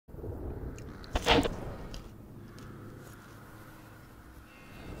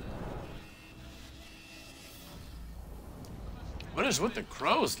is with the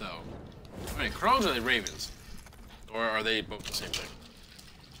crows, though? Wait, crows or are they ravens? Or are they both the same thing?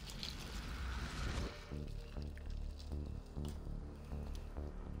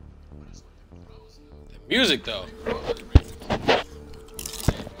 The music, though.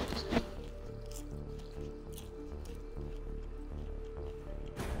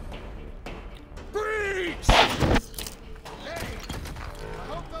 Freeze! Hey! I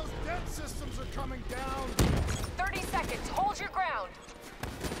hope those dead systems are coming down. 30 seconds. Hold your ground.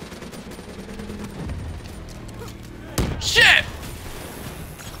 Shit!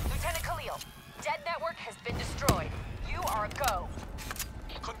 Lieutenant Khalil, dead network has been destroyed. You are a go.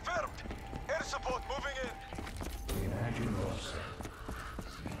 Confirmed. Air support moving in.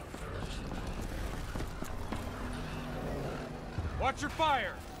 Watch your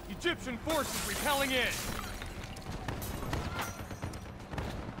fire. Egyptian forces repelling in.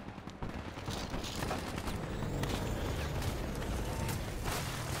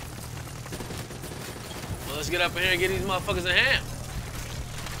 Well, let's get up in here and get these motherfuckers in hand.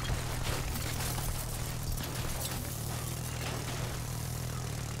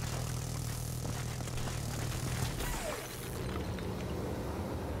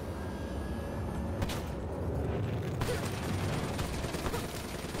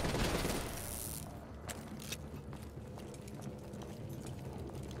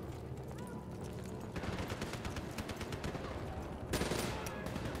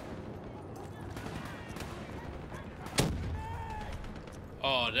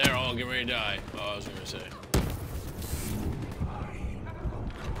 Oh, they're all getting ready to die. Oh, I was gonna say.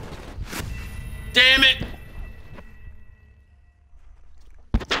 Damn it!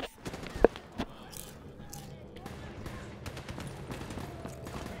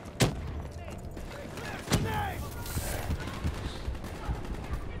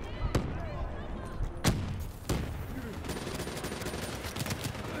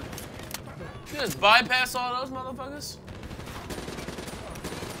 You just bypass all those motherfuckers?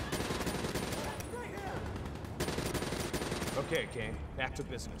 Okay, Kane, back to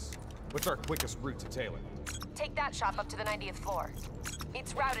business. What's our quickest route to Taylor? Take that shop up to the 90th floor.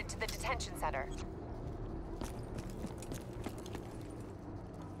 It's routed to the detention center.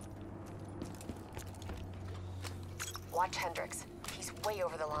 Watch Hendricks. He's way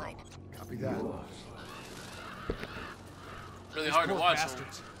over the line. Copy that. Really hard to Poor watch.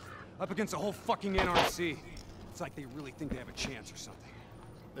 bastards. Up against the whole fucking NRC. It's like they really think they have a chance or something.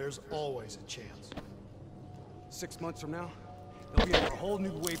 There's always a chance. 6 months from now, they'll be under a whole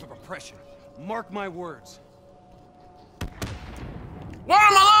new wave of oppression. Mark my words.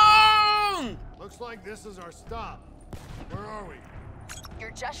 Worm alone! Looks like this is our stop. Where are we?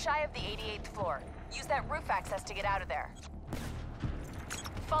 You're just shy of the 88th floor. Use that roof access to get out of there.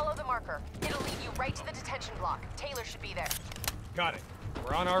 Follow the marker. It'll lead you right to the detention block. Taylor should be there. Got it.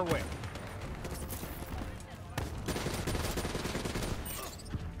 We're on our way.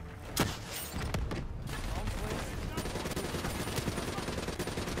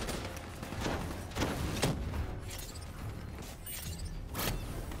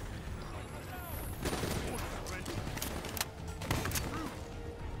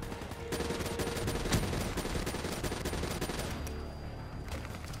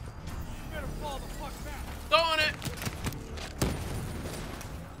 Throwing it!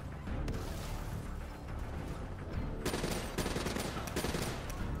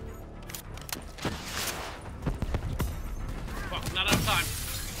 Fuck, not enough time.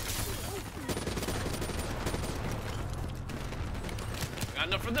 Got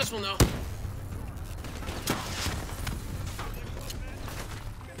enough for this one, though.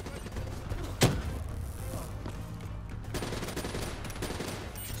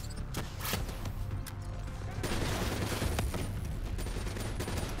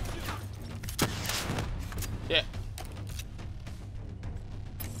 Yeah.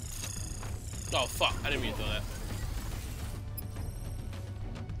 Oh, fuck. I didn't mean to throw that.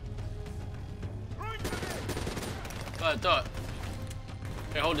 I thought.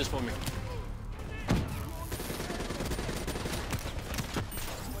 Hey, hold this for me.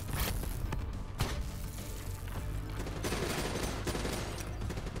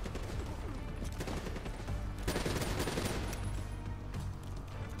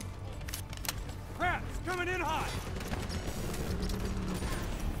 Crap! It's coming in hot!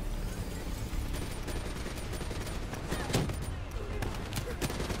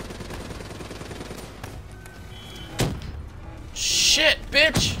 Shit,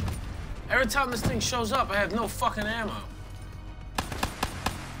 bitch! Every time this thing shows up, I have no fucking ammo.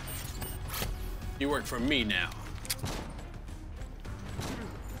 You work for me now.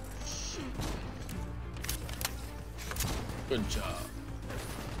 Good job.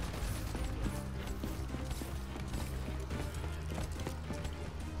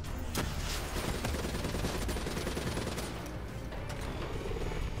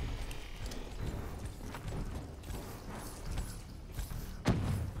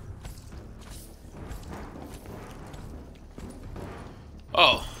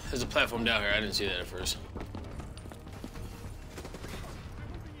 Oh, there's a platform down here. I didn't see that at first.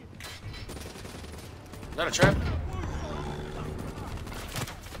 Is that a trap?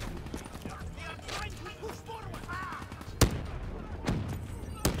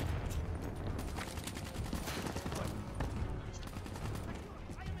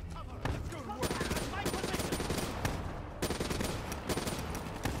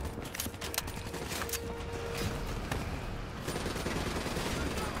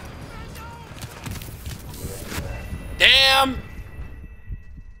 Damn!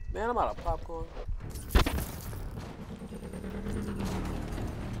 Man, I'm out of popcorn.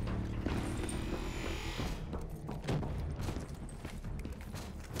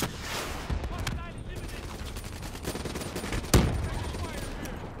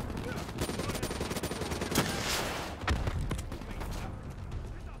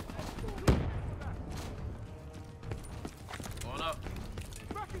 Going up.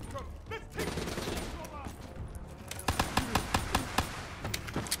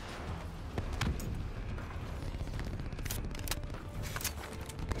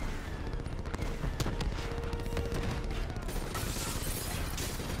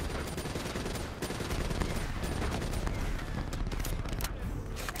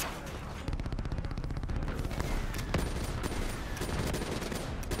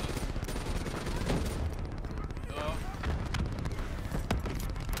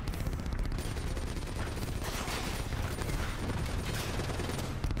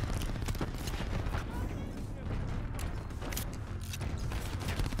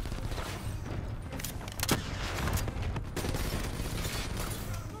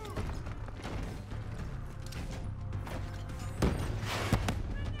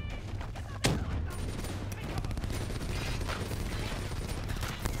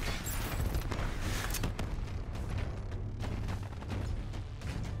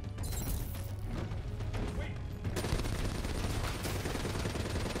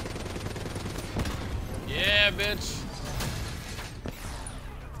 Yeah, bitch.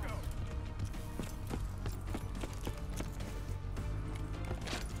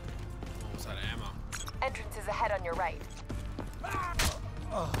 Almost out of ammo. Entrance is ahead on your right.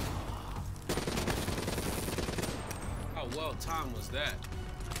 How well timed was that?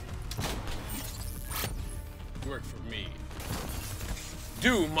 Work for me.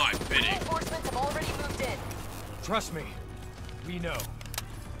 Do my bidding. Reinforcements have already moved in. Trust me, we know.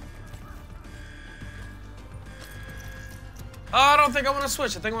 Oh, I don't think I want to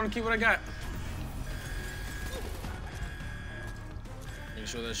switch. I think I want to keep what I got. Make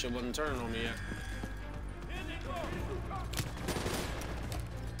sure that shit wasn't turning on me yet.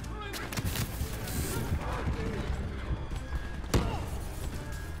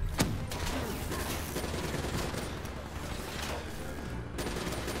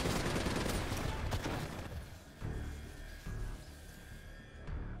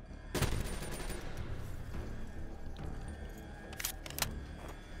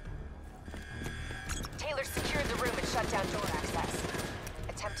 Taylor secured the room and shut down door access.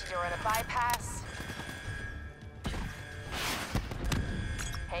 Attempting to run a bypass.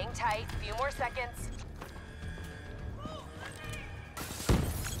 Hang tight, few more seconds.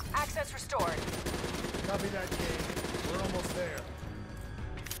 Access restored. Copy that, Kane. We're almost there.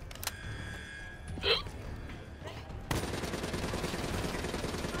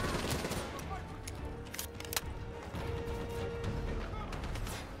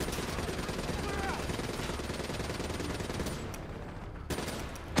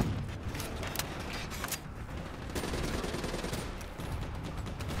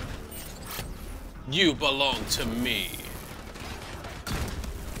 You belong to me.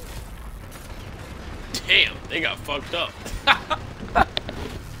 Damn, they got fucked up.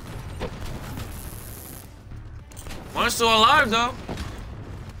 One's still alive though.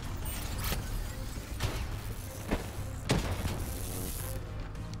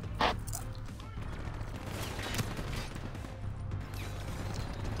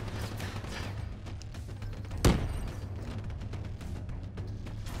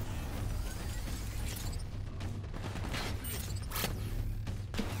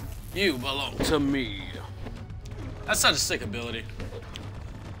 You belong to me. That's such a sick ability.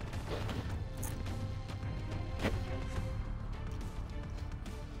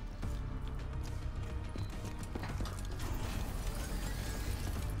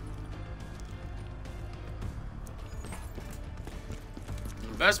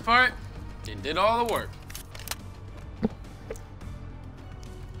 best part, they did all the work.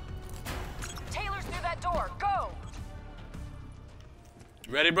 Taylor's through that door. Go!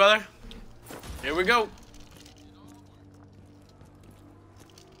 You ready, brother? Here we go.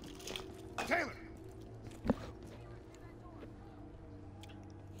 Taylor!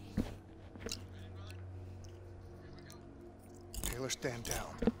 Taylor, stand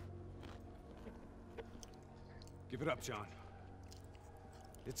down. Give it up, John.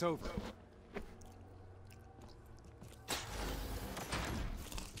 It's over.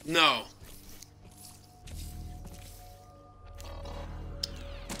 No.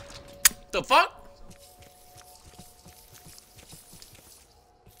 The fuck?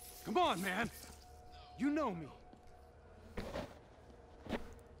 Come on, man. You know me.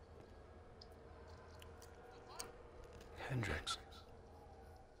 Hendricks.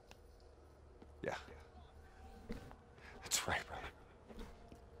 Yeah. That's right, brother.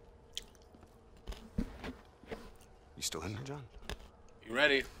 You still in there, John? You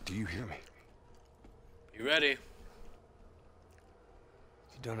ready? Do you hear me? You ready? You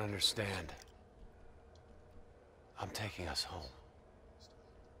don't understand. I'm taking us home.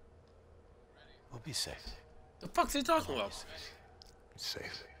 We'll be safe. The fuck's he talking about?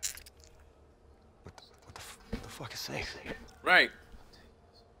 Safe? What the fuck is safe? Right.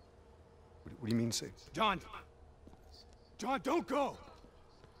 What do you mean safe? John! John, don't go!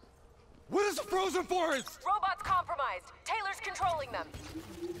 What is the frozen forest? Robots compromised. Taylor's controlling them.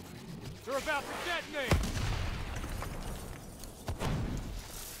 They're about to detonate!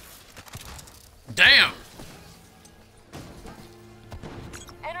 Damn.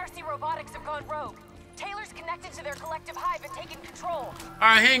 NRC Robotics have gone rogue. Taylor's connected to their collective hive and taken control. All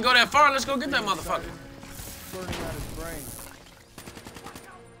right, he ain't go that far. Let's go get that motherfucker. Burning out his brain.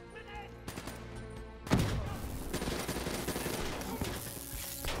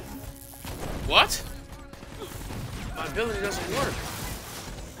 What? My ability doesn't work.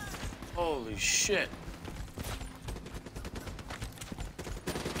 Holy shit.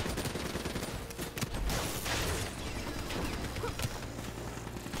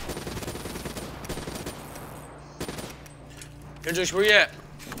 Hendricks, where you at?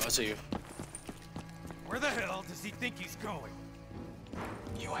 Oh, I see you. Where the hell does he think he's going?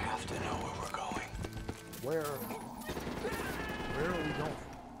 You have to know where we're going. Where are we going?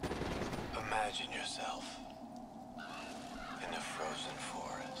 Imagine yourself in a frozen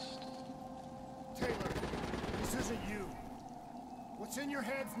forest. Taylor, this isn't you. What's in your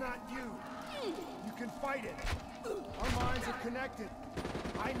head's not you. You can fight it. Our minds are connected.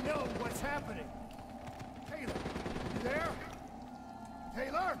 I know what's happening. Taylor, you there?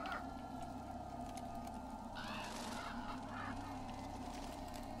 Taylor?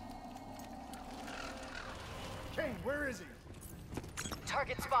 Kane, where is he?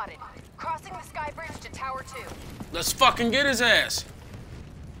 Target spotted. Crossing the sky bridge to Tower 2. Let's fucking get his ass.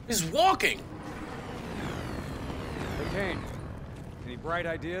 He's walking. Hey, Kane. Any bright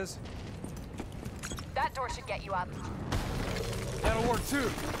ideas? That door should get you up. That'll work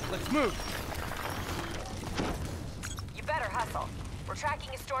too. Let's move. You better hustle. We're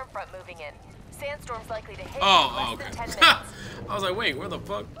tracking a storm front moving in. Sandstorm's likely to hit in Oh, less okay. than 10 minutes. I was like, wait, where the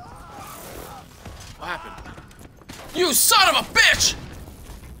fuck? What happened? You son of a bitch!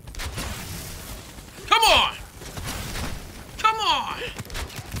 Come on! Come on!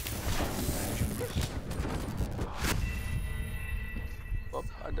 Oh,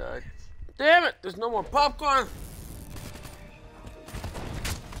 I died. Damn it! There's no more popcorn.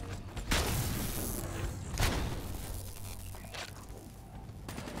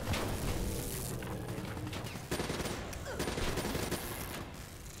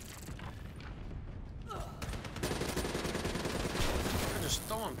 They're just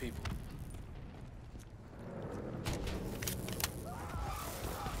throwing people.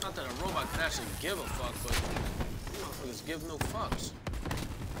 Not that a robot could actually give a fuck, but motherfuckers give no fucks.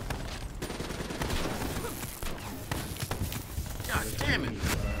 God damn it.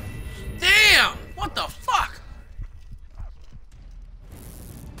 Damn! What the fuck?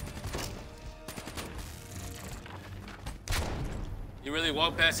 You really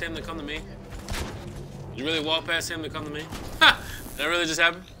walk past him to come to me? You really walk past him to come to me? Ha! Did that really just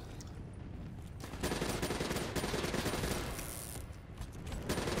happen?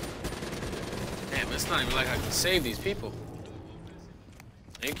 Damn, it's not even like I can save these people.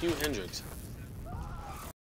 Thank you, Hendricks.